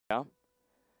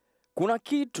Kuna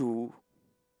kitu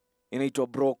inaitwa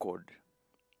bro code.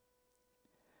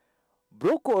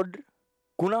 Bro code,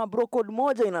 kuna bro code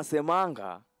moja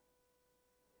inasemanga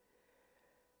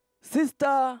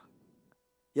sister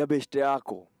ya beshte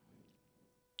yako,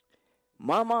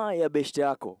 mama ya beshte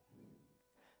yako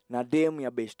na dem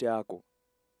ya beshte yako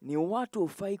ni watu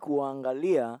ufai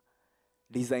kuangalia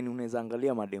design unaweza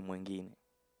angalia mademu wengine.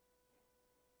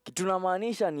 Kitu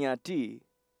namaanisha ni ati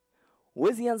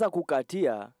huwezi anza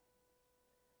kukatia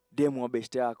demu wa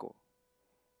beshte yako,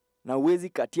 na huwezi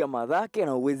katia madhake,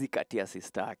 na huwezi katia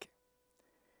sister yake.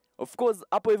 Of course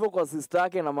hapo hivyo kwa sister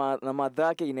yake na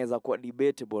madhake inaweza kuwa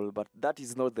debatable, but that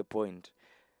is not the point.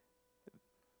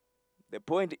 The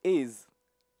point is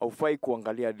haufai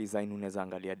kuangalia design unaweza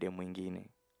angalia demu mwingine.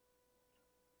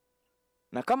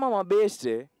 Na kama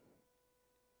mabeshte,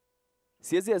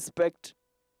 siwezi expect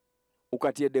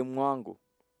ukatie demu wangu.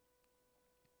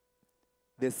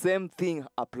 The same thing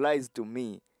applies to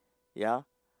me. Yeah?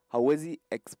 Hauwezi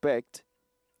expect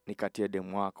nikatie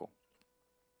demu wako.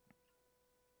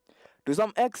 To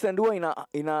some extent huwa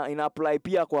ina apply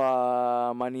pia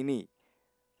kwa manini.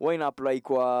 Huwa ina apply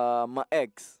kwa ma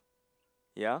ex.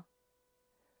 Yeah?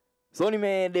 So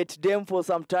date dem for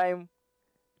some time.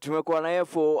 Tumekuwa naye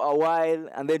for a while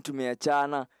and then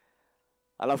tumeachana.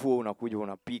 Alafu wewe unakuja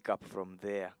una pick up from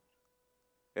there.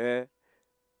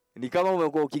 Ni kama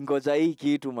umekuwa ukingoja hii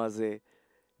kitu mazee.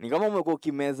 Ni kama umekuwa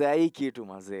ukimeza hii kitu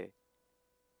mazee.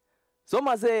 So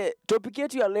mazee, topic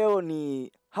yetu ya leo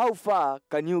ni how far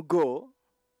can you go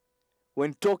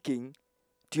when talking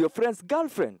to your friend's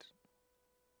girlfriend?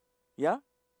 Yeah?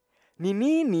 Ni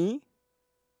nini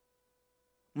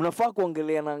mnafaa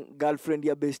kuongelea na girlfriend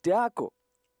ya best yako?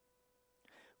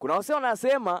 Kuna wase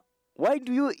wanasema, why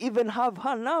do you even have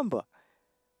her number?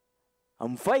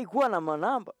 Hamfai kuwa na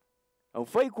manamba.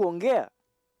 Hamfai kuongea.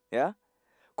 Yeah?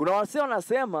 Kuna wase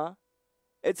wanasema,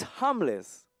 it's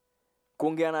harmless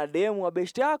kuongea na demu wa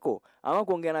best yako ama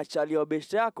kuongea na chali wa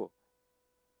best yako.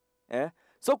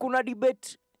 So kuna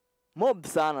debate mob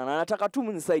sana, na nataka tu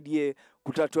mnisaidie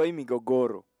kutatua hii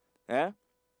migogoro.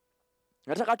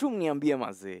 Nataka tu mniambie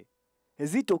mazee,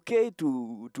 is it okay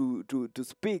to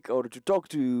speak or to talk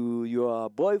to your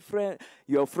boyfriend,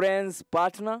 your friend's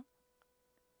partner?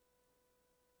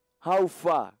 How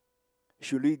far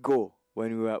should we go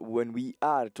when we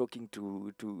are talking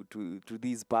to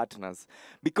these partners?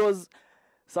 Because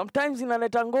sometimes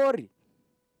inaleta ngori.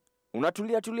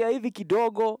 Unatulia hivi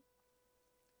kidogo,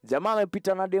 jamaa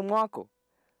amepita na demu wako,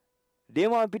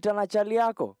 demu amepita na chali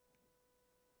yako,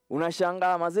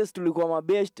 unashangaa mazee tulikuwa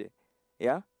mabeshte.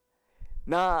 Yeah?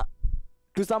 Na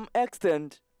to some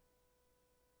extent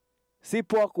si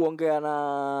poa kuongea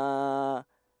na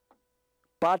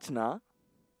partner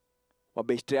wa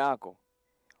beshte yako.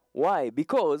 Why?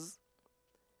 Because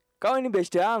kama ni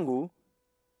beshte yangu,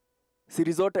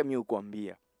 siri zote mimi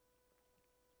hukuambia.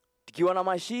 Tukiwa na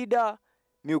mashida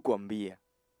mimi hukuambia.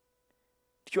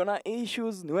 Tukiwa na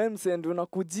issues ni wewe msend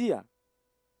unakujia.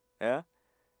 Yeah?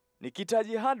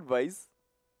 Nikitaji advice,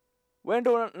 wewe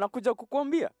ndo nakuja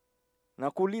kukuambia.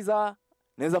 Nakuuliza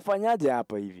naweza fanyaje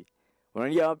hapa hivi.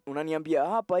 Unaniambia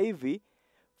hapa hivi,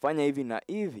 fanya hivi na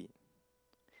hivi.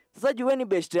 Sasa juu wewe ni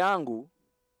beshte yangu,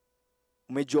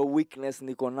 umejua weakness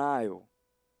niko nayo.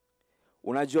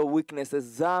 Unajua weaknesses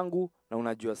zangu na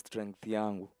unajua strength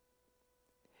yangu.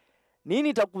 Nini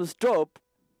itakustop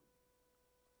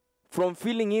from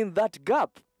filling in that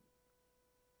gap?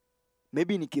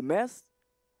 Maybe nikimess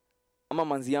ama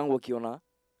manzi yangu akiona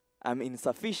I'm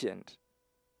insufficient.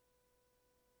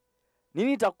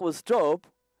 Nini itakustop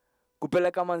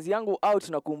kupeleka manzi yangu out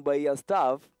na kumbaia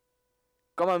stuff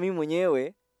kama mimi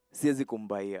mwenyewe siwezi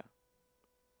kumbaia?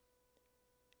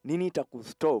 Nini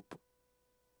itakustop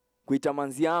kuita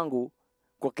manzi yangu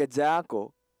kwa keja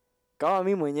yako kama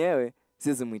mimi mwenyewe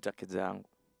siwezi muita keja yangu?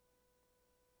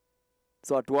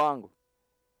 So watu wangu,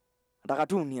 nataka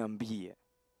tu niambie,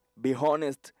 be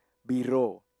honest, be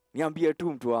raw. Niambie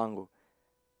tu mtu wangu,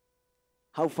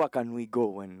 how far can we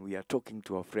go when we are talking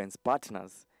to our friends,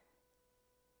 partners?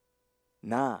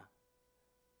 Na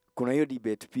kuna hiyo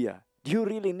debate pia. Do you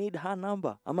really need her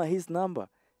number ama his number?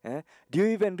 Do you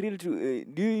even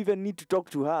need to talk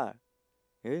to her?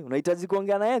 Unahitaji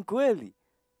kuongea na yeye kweli?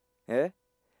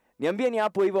 Niambie ni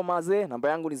hapo hivyo mazee. Namba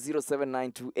yangu ni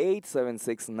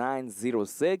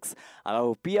 0792876906.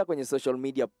 Alafu pia kwenye social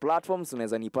media platforms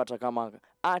unaweza nipata kama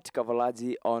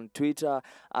 @Kavalaji on Twitter,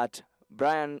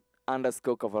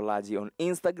 @Brian_Kavalaji on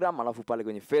Instagram. Alafu pale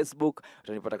kwenye Facebook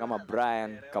utanipata kama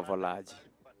Brian Kavalaji.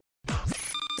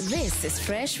 This is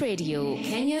Fresh Radio,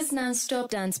 Kenya's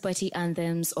non-stop dance party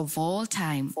anthems of all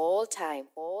time. All time,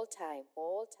 all time,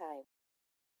 all time.